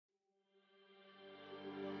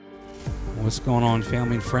What's going on,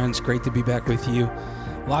 family and friends? Great to be back with you.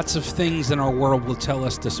 Lots of things in our world will tell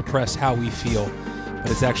us to suppress how we feel,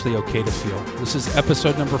 but it's actually okay to feel. This is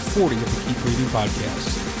episode number 40 of the Keep Breathing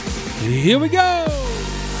Podcast. Here we go!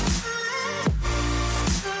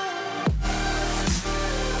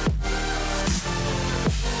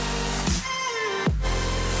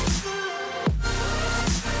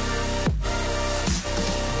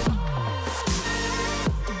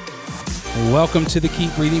 Welcome to the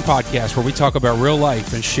Keep Breathing Podcast, where we talk about real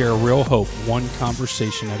life and share real hope, one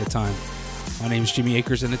conversation at a time. My name is Jimmy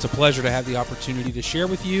Akers, and it's a pleasure to have the opportunity to share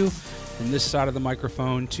with you from this side of the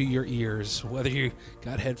microphone to your ears. Whether you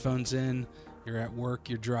got headphones in, you're at work,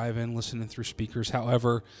 you're driving, listening through speakers,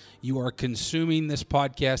 however you are consuming this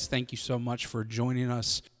podcast, thank you so much for joining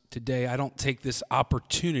us today. I don't take this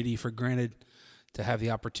opportunity for granted to have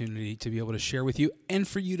the opportunity to be able to share with you and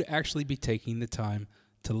for you to actually be taking the time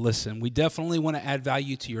to listen. We definitely want to add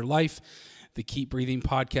value to your life. The Keep Breathing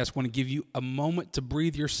Podcast want to give you a moment to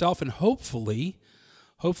breathe yourself and hopefully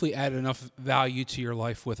add enough value to your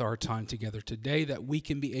life with our time together today that we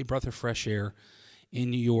can be a breath of fresh air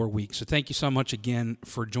in your week. So thank you so much again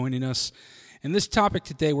for joining us. And this topic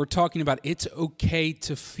today, we're talking about it's okay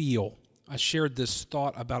to feel. I shared this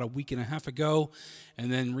thought about a week and a half ago and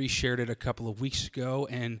then reshared it a couple of weeks ago,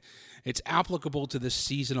 and it's applicable to this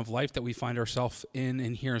season of life that we find ourselves in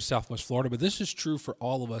here in Southwest Florida, but this is true for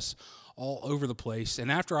all of us all over the place. And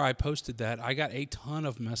after I posted that, I got a ton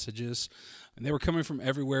of messages, and they were coming from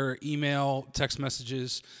everywhere: email, text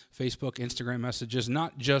messages, Facebook, Instagram messages,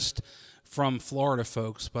 not just from Florida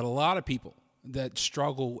folks, but a lot of people that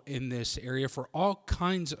struggle in this area for all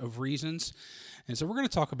kinds of reasons. And so we're going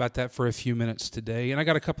to talk about that for a few minutes today. And I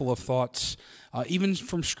got a couple of thoughts, even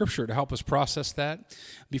from Scripture, to help us process that.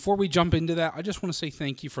 Before we jump into that, I just want to say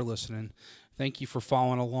thank you for listening. Thank you for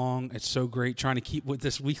following along. It's so great trying to keep with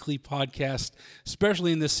this weekly podcast,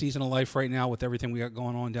 especially in this season of life right now with everything we got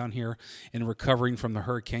going on down here and recovering from the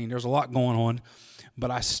hurricane. There's a lot going on,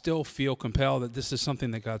 but I still feel compelled that this is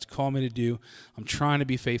something that God's called me to do. I'm trying to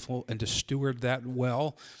be faithful and to steward that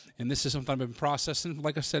well. And this is something I've been processing,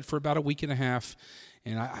 like I said, for about a week and a half.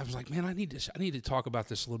 And I was like, man, I need to talk about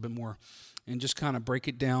this a little bit more and just kind of break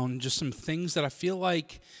it down. Just some things that I feel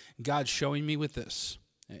like God's showing me with this,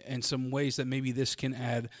 and some ways that maybe this can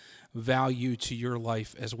add value to your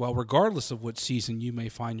life as well, regardless of what season you may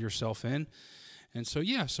find yourself in. And so,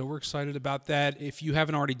 so we're excited about that. If you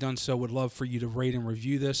haven't already done so, would love for you to rate and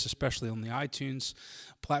review this, especially on the iTunes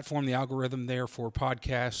platform, the algorithm there for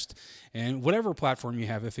podcast, and whatever platform you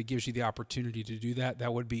have. If it gives you the opportunity to do that,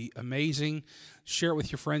 that would be amazing. Share it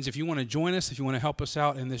with your friends. If you want to join us, if you want to help us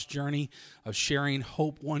out in this journey of sharing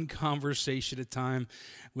hope one conversation at a time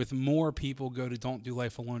with more people, go to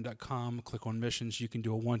don'tdolifealone.com, click on missions. You can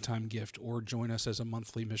do a one-time gift or join us as a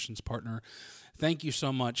monthly missions partner. Thank you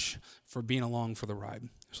so much for being along for the ride.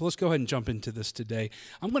 So let's go ahead and jump into this today.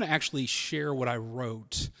 I'm going to actually share what I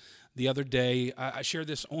wrote the other day. I shared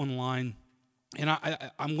this online, and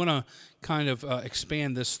I'm going to kind of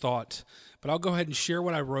expand this thought, but I'll go ahead and share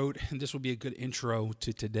what I wrote, and this will be a good intro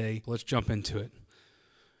to today. Let's jump into it.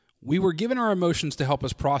 We were given our emotions to help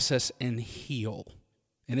us process and heal,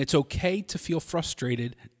 and it's okay to feel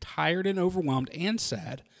frustrated, tired, and overwhelmed, and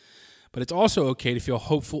sad, but it's also okay to feel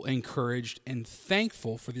hopeful, encouraged, and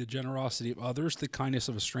thankful for the generosity of others, the kindness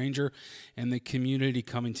of a stranger, and the community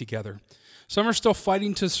coming together. Some are still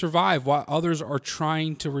fighting to survive while others are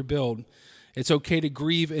trying to rebuild. It's okay to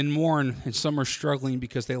grieve and mourn, and some are struggling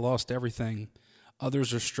because they lost everything.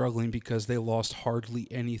 Others are struggling because they lost hardly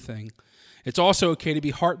anything. It's also okay to be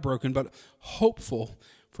heartbroken, but hopeful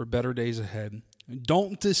for better days ahead.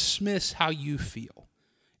 Don't dismiss how you feel.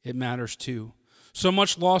 It matters too. So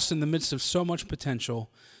much lost in the midst of so much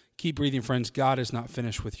potential. Keep breathing, friends. God is not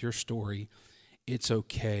finished with your story. It's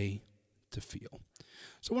okay to feel.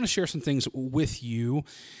 So I want to share some things with you.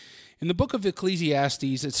 In the book of Ecclesiastes,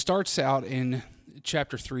 it starts out in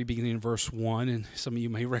chapter 3, beginning in verse 1, and some of you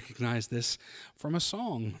may recognize this from a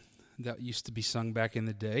song that used to be sung back in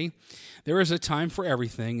the day. There is a time for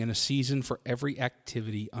everything and a season for every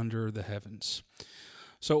activity under the heavens.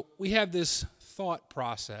 So we have this thought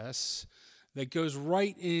process that goes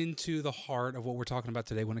right into the heart of what we're talking about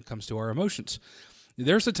today when it comes to our emotions.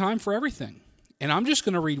 There's a time for everything. And I'm just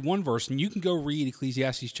going to read one verse, and you can go read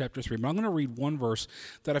Ecclesiastes chapter 3, but I'm going to read one verse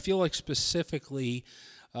that I feel like specifically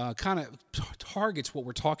kind of targets what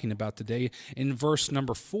we're talking about today. In verse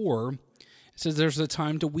number 4, it says, there's a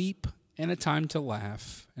time to weep, and a time to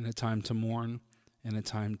laugh, and a time to mourn, and a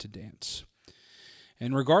time to dance.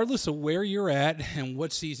 And regardless of where you're at and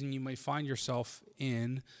what season you may find yourself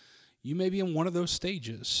in, you may be in one of those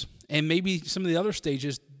stages. And maybe some of the other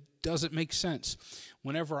stages doesn't make sense.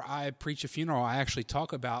 Whenever I preach a funeral, I actually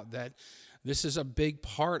talk about that this is a big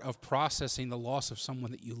part of processing the loss of someone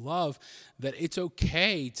that you love, that it's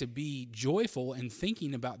okay to be joyful and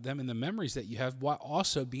thinking about them and the memories that you have while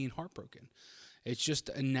also being heartbroken. It's just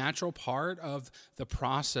a natural part of the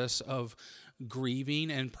process of grieving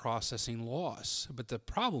and processing loss. But the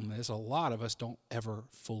problem is a lot of us don't ever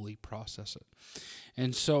fully process it.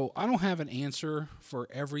 And so I don't have an answer for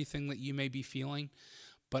everything that you may be feeling,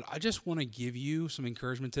 but I just want to give you some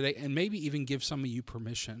encouragement today and maybe even give some of you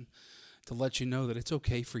permission to let you know that it's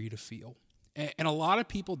okay for you to feel. And a lot of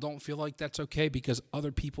people don't feel like that's okay because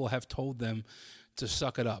other people have told them to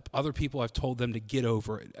suck it up. Other people have told them to get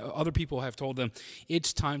over it. Other people have told them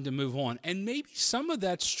it's time to move on. And maybe some of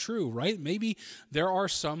that's true, right? Maybe there are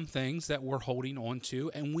some things that we're holding on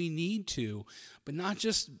to and we need to, but not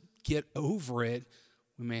just get over it.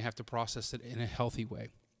 We may have to process it in a healthy way.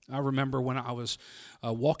 I remember when I was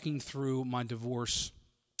walking through my divorce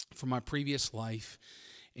from my previous life,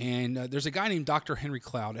 and there's a guy named Dr. Henry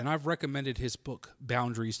Cloud, and I've recommended his book,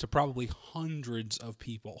 Boundaries, to probably hundreds of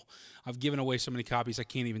people. I've given away so many copies, I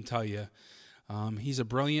can't even tell you. He's a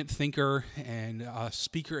brilliant thinker and a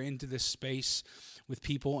speaker into this space with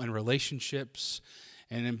people and relationships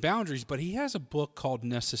and in boundaries, but he has a book called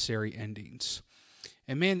Necessary Endings.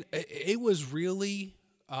 And man, it was really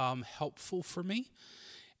helpful for me.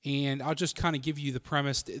 And I'll just kind of give you the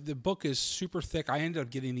premise. The book is super thick. I ended up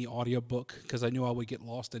getting the audiobook because I knew I would get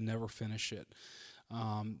lost and never finish it.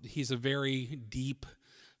 He's a very deep,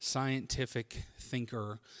 scientific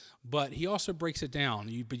thinker, but he also breaks it down.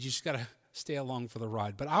 But you just got to stay along for the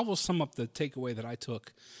ride. But I will sum up the takeaway that I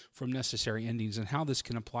took from Necessary Endings and how this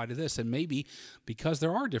can apply to this. And maybe because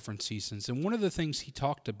there are different seasons. And one of the things he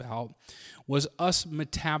talked about was us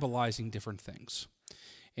metabolizing different things.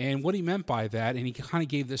 And what he meant by that, and he kind of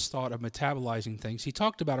gave this thought of metabolizing things, he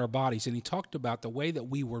talked about our bodies, and he talked about the way that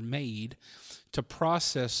we were made to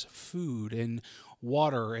process food and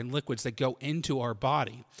water and liquids that go into our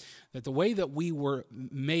body. That the way that we were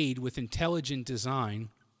made with intelligent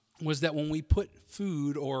design was that when we put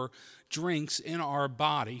food or drinks in our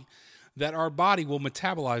body, that our body will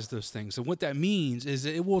metabolize those things. And what that means is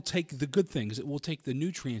that it will take the good things, it will take the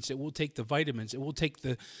nutrients, it will take the vitamins, it will take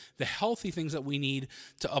the healthy things that we need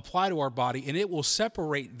to apply to our body, and it will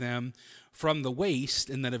separate them from the waste,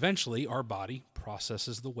 and then eventually our body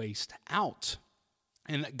processes the waste out.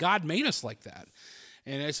 And God made us like that.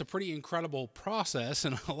 And it's a pretty incredible process,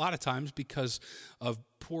 and a lot of times because of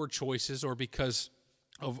poor choices or because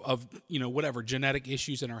of whatever genetic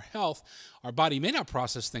issues in our health, our body may not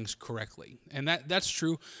process things correctly. And that's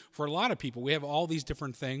true for a lot of people. We have all these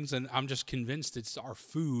different things, and I'm just convinced it's our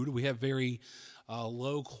food. We have very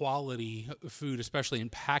low quality food, especially in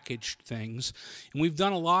packaged things. And we've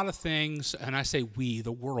done a lot of things, and I say we,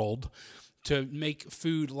 the world, to make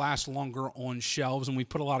food last longer on shelves, and we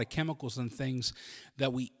put a lot of chemicals in things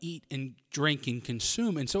that we eat and drink and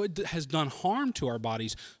consume, and so it has done harm to our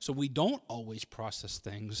bodies, so we don't always process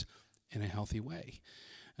things in a healthy way.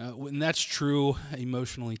 And that's true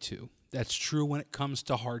emotionally too. That's true when it comes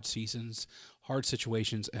to hard seasons, hard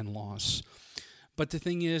situations, and loss. But the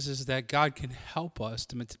thing is that God can help us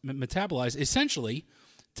to metabolize, essentially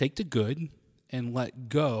take the good and let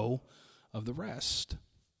go of the rest.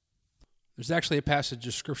 There's actually a passage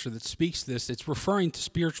of Scripture that speaks this. It's referring to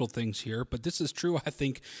spiritual things here, but this is true, I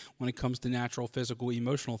think, when it comes to natural, physical,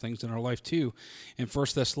 emotional things in our life too. In 1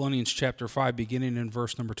 Thessalonians chapter 5, beginning in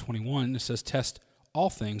verse number 21, it says, "Test all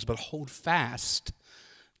things, but hold fast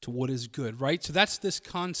to what is good," right? So that's this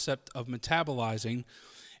concept of metabolizing,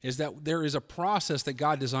 is that there is a process that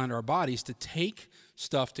God designed our bodies to take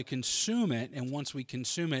stuff, to consume it, and once we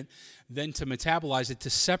consume it, then to metabolize it, to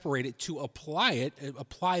separate it, to apply it,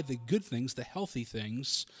 apply the good things, the healthy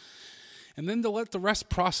things, and then to let the rest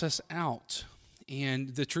process out.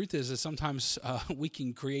 And the truth is that sometimes we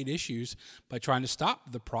can create issues by trying to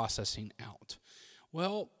stop the processing out.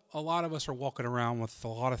 Well, a lot of us are walking around with a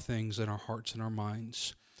lot of things in our hearts and our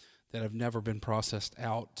minds that have never been processed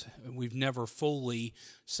out. We've never fully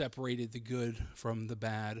separated the good from the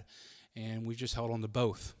bad, and we've just held on to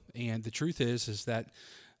both. And the truth is that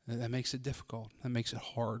makes it difficult. That makes it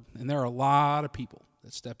hard. And there are a lot of people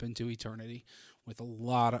that step into eternity with a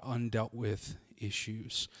lot of undealt with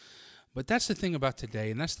issues. But that's the thing about today,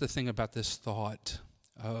 and that's the thing about this thought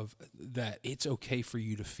of that it's okay for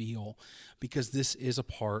you to feel, because this is a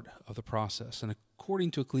part of the process. And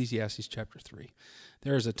according to Ecclesiastes chapter 3,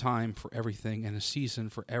 there is a time for everything and a season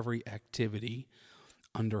for every activity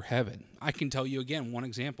under heaven. I can tell you again, one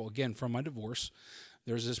example, again, from my divorce.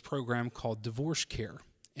 There's this program called Divorce Care,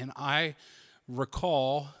 and I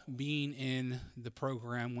recall being in the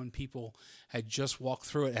program when people had just walked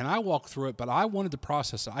through it. And I walked through it, but I wanted to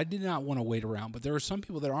process it. I did not want to wait around. But there are some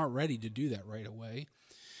people that aren't ready to do that right away.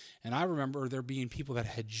 And I remember there being people that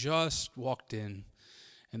had just walked in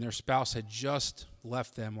and their spouse had just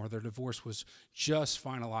left them, or their divorce was just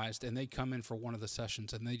finalized, and they come in for one of the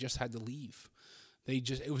sessions and they just had to leave.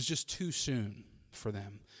 It was just too soon for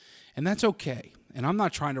them. And that's okay. And I'm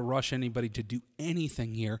not trying to rush anybody to do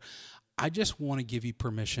anything here. I just want to give you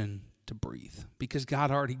permission to breathe, because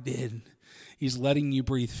God already did. He's letting you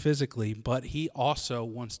breathe physically, but he also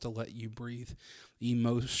wants to let you breathe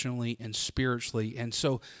emotionally and spiritually. And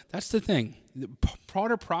so that's the thing.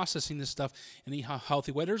 Part of processing this stuff in a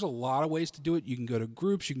healthy way, there's a lot of ways to do it. You can go to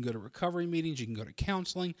groups, you can go to recovery meetings, you can go to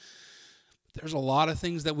counseling. There's a lot of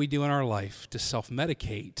things that we do in our life to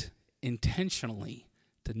self-medicate intentionally,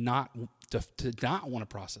 to not want to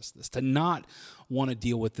process this, to not want to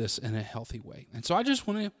deal with this in a healthy way. And so I just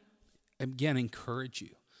want to, again, encourage you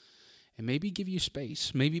and maybe give you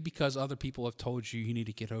space, maybe because other people have told you need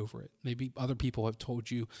to get over it. Maybe other people have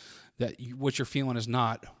told you that what you're feeling is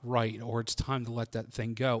not right, or it's time to let that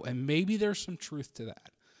thing go. And maybe there's some truth to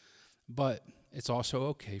that, but it's also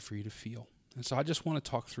okay for you to feel. And so I just want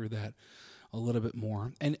to talk through that a little bit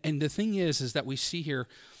more. And the thing is that we see here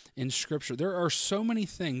in Scripture, there are so many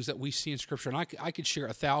things that we see in Scripture, and I could share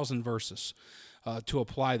 1,000 verses to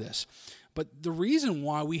apply this. But the reason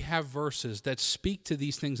why we have verses that speak to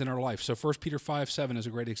these things in our life, so 1 Peter 5:7 is a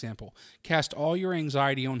great example. Cast all your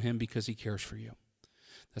anxiety on him because he cares for you.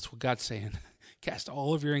 That's what God's saying. Cast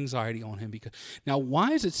all of your anxiety on him. Now,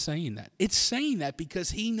 why is it saying that? It's saying that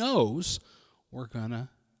because he knows we're going to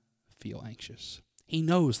feel anxious. He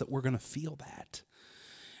knows that we're going to feel that.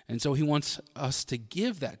 And so he wants us to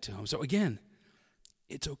give that to him. So again,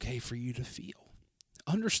 it's okay for you to feel.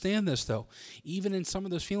 Understand this, though, even in some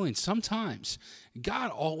of those feelings, sometimes God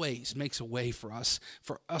always makes a way for us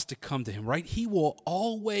to come to him, right? He will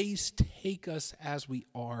always take us as we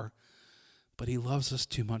are, but he loves us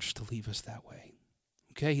too much to leave us that way.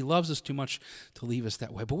 Okay, he loves us too much to leave us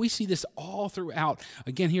that way. But we see this all throughout.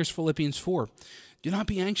 Again, here's Philippians 4. Do not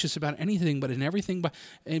be anxious about anything, but in everything,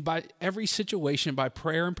 by every situation, by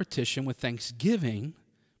prayer and petition, with thanksgiving,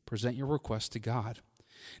 present your requests to God.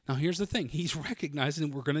 Now, here's the thing. He's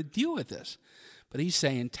recognizing we're going to deal with this. But he's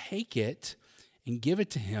saying, take it and give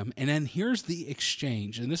it to him. And then here's the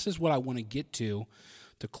exchange. And this is what I want to get to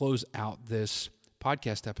close out this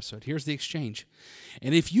podcast episode. Here's the exchange.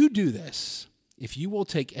 And if you do this, if you will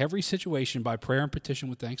take every situation by prayer and petition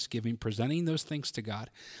with thanksgiving, presenting those things to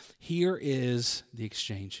God, here is the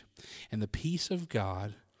exchange. And the peace of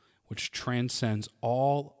God, which transcends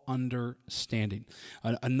all understanding.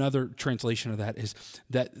 Another translation of that is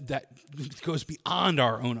that goes beyond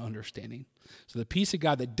our own understanding. So the peace of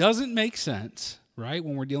God that doesn't make sense, right,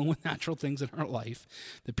 when we're dealing with natural things in our life,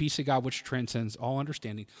 the peace of God which transcends all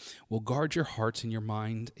understanding will guard your hearts and your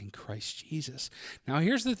mind in Christ Jesus. Now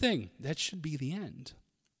here's the thing, that should be the end.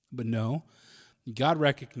 But no, God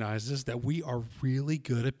recognizes that we are really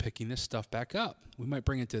good at picking this stuff back up. We might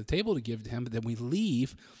bring it to the table to give to him, but then we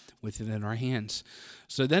leave with it in our hands.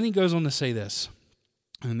 So then he goes on to say this,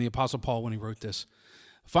 and the Apostle Paul, when he wrote this,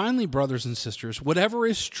 finally, brothers and sisters, whatever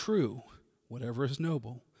is true, whatever is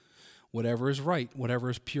noble, whatever is right,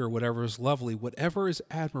 whatever is pure, whatever is lovely, whatever is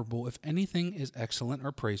admirable, if anything is excellent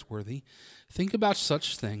or praiseworthy, think about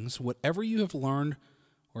such things. Whatever you have learned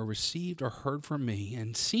or received or heard from me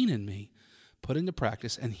and seen in me, put into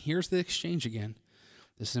practice. And here's the exchange again.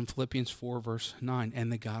 This is in Philippians 4, verse 9.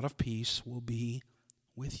 And the God of peace will be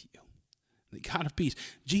with you. The God of peace.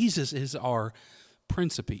 Jesus is our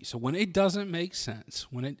Prince of Peace. So when it doesn't make sense,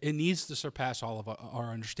 when it needs to surpass all of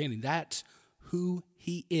our understanding, that's who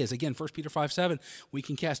he is. Again, 1 Peter 5:7, we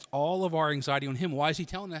can cast all of our anxiety on him. Why is he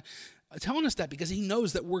telling us that? Because he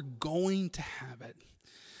knows that we're going to have it.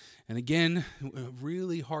 And again, a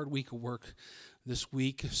really hard week of work this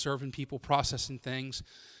week, serving people, processing things,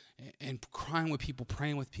 and crying with people,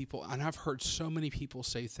 praying with people. And I've heard so many people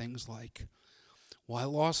say things like, well, I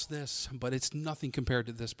lost this, but it's nothing compared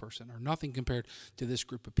to this person, or nothing compared to this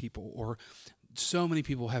group of people, or so many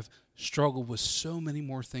people have struggled with so many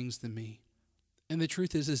more things than me. And the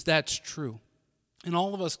truth is that's true. And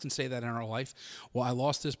all of us can say that in our life. Well, I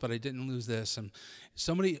lost this, but I didn't lose this. And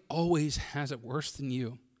somebody always has it worse than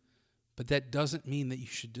you. But that doesn't mean that you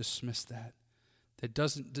should dismiss that. That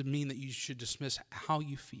doesn't mean that you should dismiss how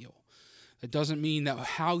you feel. It doesn't mean that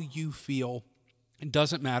how you feel It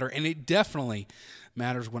doesn't matter, and it definitely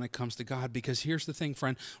matters when it comes to God, because here's the thing,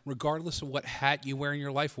 friend, regardless of what hat you wear in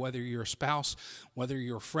your life, whether you're a spouse, whether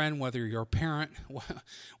you're a friend, whether you're a parent,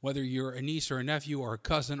 whether you're a niece or a nephew or a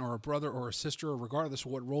cousin or a brother or a sister, or regardless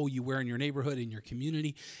of what role you wear in your neighborhood, in your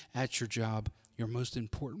community, at your job, your most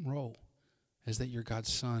important role is that you're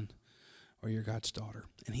God's son or you're God's daughter,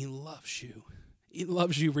 and he loves you. He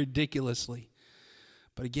loves you ridiculously.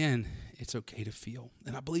 But again, it's okay to feel.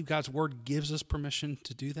 And I believe God's word gives us permission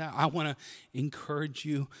to do that. I want to encourage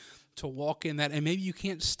you to walk in that. And maybe you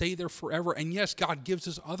can't stay there forever. And yes, God gives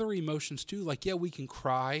us other emotions too. Like, yeah, we can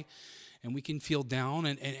cry and we can feel down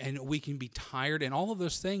and we can be tired. And all of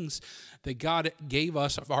those things that God gave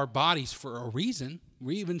us of our bodies for a reason.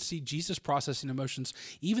 We even see Jesus processing emotions.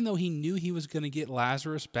 Even though he knew he was going to get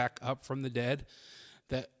Lazarus back up from the dead,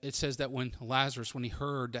 that it says that when Lazarus, when he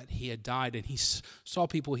heard that he had died and he saw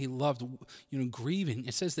people he loved, grieving,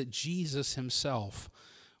 it says that Jesus himself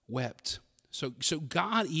wept. So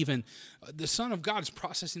God, even the Son of God, is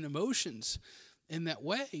processing emotions in that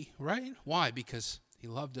way, right? Why? Because he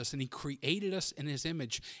loved us and he created us in his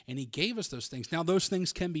image and he gave us those things. Now, those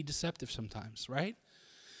things can be deceptive sometimes, right?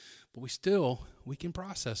 But we can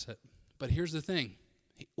process it. But here's the thing.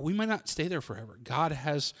 We might not stay there forever. God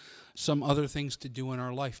has some other things to do in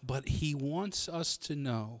our life, but he wants us to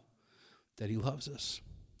know that he loves us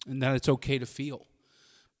and that it's okay to feel.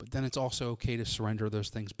 But then it's also okay to surrender those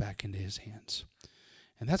things back into his hands.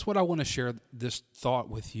 And that's what I want to share this thought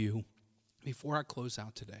with you before I close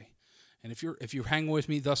out today. And if you're hanging with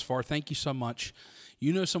me thus far, thank you so much.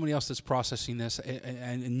 You know somebody else that's processing this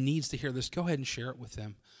and needs to hear this, go ahead and share it with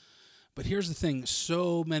them. But here's the thing,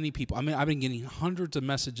 so many people, I've been getting hundreds of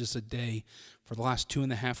messages a day for the last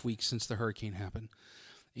 2.5 weeks since the hurricane happened.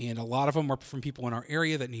 And a lot of them are from people in our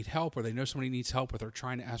area that need help, or they know somebody needs help, or they're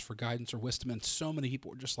trying to ask for guidance or wisdom. And so many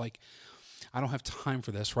people are just like, I don't have time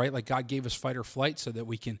for this, right? Like God gave us fight or flight so that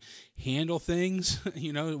we can handle things.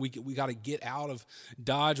 We got to get out of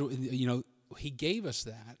Dodge. He gave us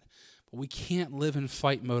that. But we can't live in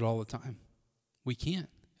fight mode all the time. We can't.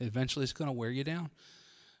 Eventually it's going to wear you down.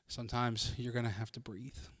 Sometimes you're going to have to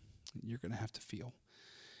breathe. You're going to have to feel.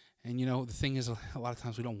 And, the thing is, a lot of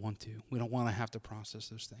times we don't want to. We don't want to have to process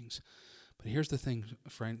those things. But here's the thing,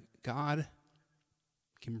 friend. God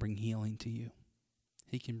can bring healing to you.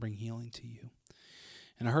 He can bring healing to you.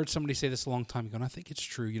 And I heard somebody say this a long time ago, and I think it's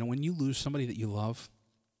true. When you lose somebody that you love,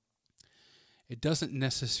 it doesn't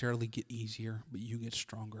necessarily get easier, but you get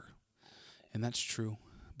stronger. And that's true.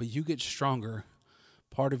 But you get stronger.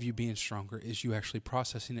 Part of you being stronger is you actually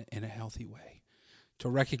processing it in a healthy way. To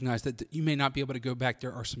recognize that you may not be able to go back.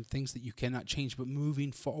 There are some things that you cannot change, but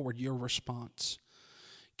moving forward, your response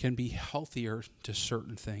can be healthier to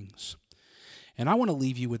certain things. And I want to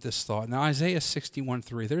leave you with this thought. Now, Isaiah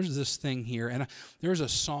 61:3, there's this thing here, and there's a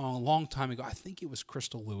song a long time ago. I think it was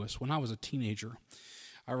Crystal Lewis. When I was a teenager,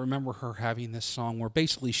 I remember her having this song where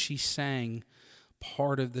basically she sang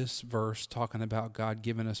part of this verse talking about God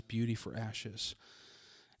giving us beauty for ashes.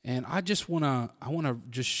 And I want to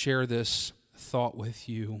just share this thought with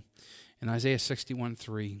you in Isaiah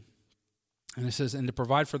 61:3. And it says, and to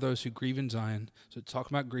provide for those who grieve in Zion, so talk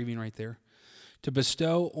about grieving right there, to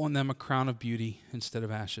bestow on them a crown of beauty instead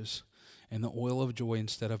of ashes, and the oil of joy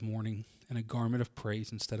instead of mourning, and a garment of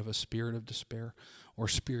praise instead of a spirit of despair or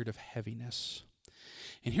spirit of heaviness.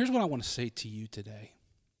 And here's what I want to say to you today.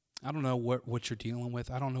 I don't know what you're dealing with.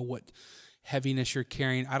 I don't know what heaviness you're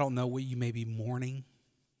carrying. I don't know what you may be mourning.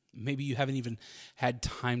 Maybe you haven't even had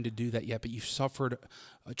time to do that yet, but you've suffered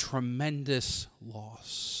a tremendous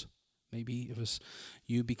loss. Maybe it was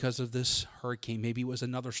you because of this hurricane. Maybe it was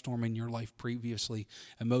another storm in your life previously,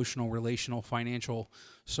 emotional, relational, financial,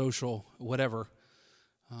 social, whatever.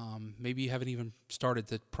 Maybe you haven't even started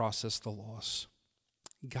to process the loss.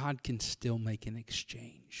 God can still make an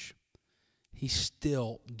exchange. He's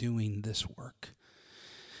still doing this work.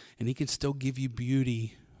 And he can still give you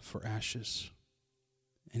beauty for ashes.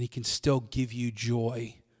 And he can still give you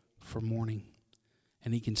joy for mourning.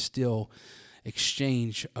 And he can still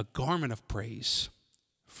exchange a garment of praise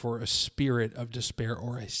for a spirit of despair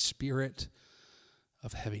or a spirit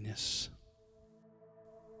of heaviness.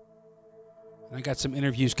 And I got some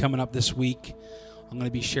interviews coming up this week. I'm going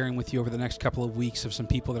to be sharing with you over the next couple of weeks of some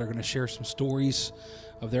people that are going to share some stories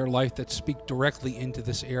of their life that speak directly into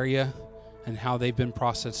this area and how they've been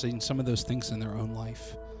processing some of those things in their own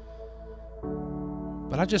life.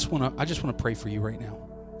 But I just want to pray for you right now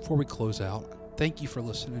before we close out. Thank you for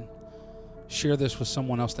listening. Share this with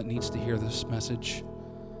someone else that needs to hear this message,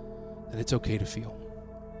 that it's okay to feel.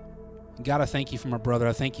 And God, I thank you for my brother.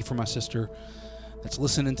 I thank you for my sister that's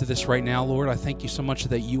listening to this right now, Lord, I thank you so much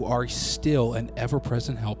that you are still an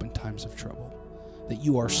ever-present help in times of trouble, that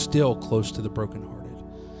you are still close to the brokenhearted.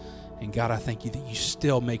 And God, I thank you that you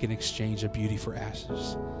still make an exchange of beauty for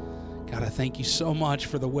ashes. God, I thank you so much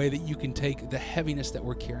for the way that you can take the heaviness that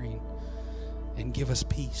we're carrying and give us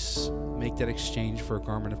peace. Make that exchange for a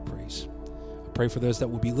garment of praise. I pray for those that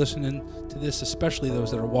will be listening to this, especially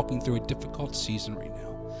those that are walking through a difficult season right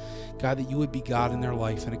now. God, that you would be God in their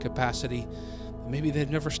life in a capacity that maybe they've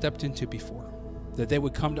never stepped into before, that they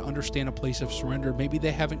would come to understand a place of surrender maybe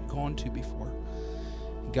they haven't gone to before.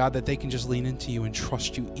 God, that they can just lean into you and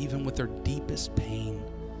trust you even with their deepest pain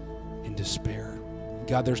and despair.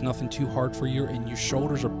 God, there's nothing too hard for you, and your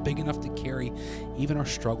shoulders are big enough to carry even our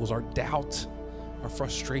struggles, our doubt, our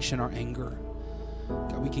frustration, our anger.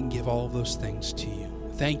 God, we can give all of those things to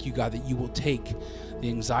you. Thank you, God, that you will take the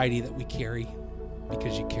anxiety that we carry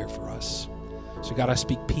because you care for us. So, God, I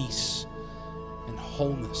speak peace and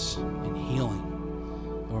wholeness and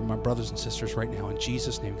healing over my brothers and sisters right now. In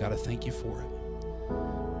Jesus' name, God, I thank you for it.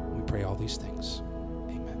 We pray all these things.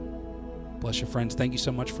 Amen. Bless you, friends. Thank you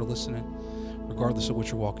so much for listening. Regardless of what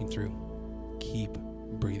you're walking through, keep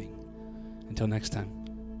breathing. Until next time,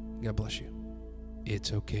 God bless you.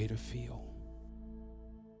 It's okay to feel.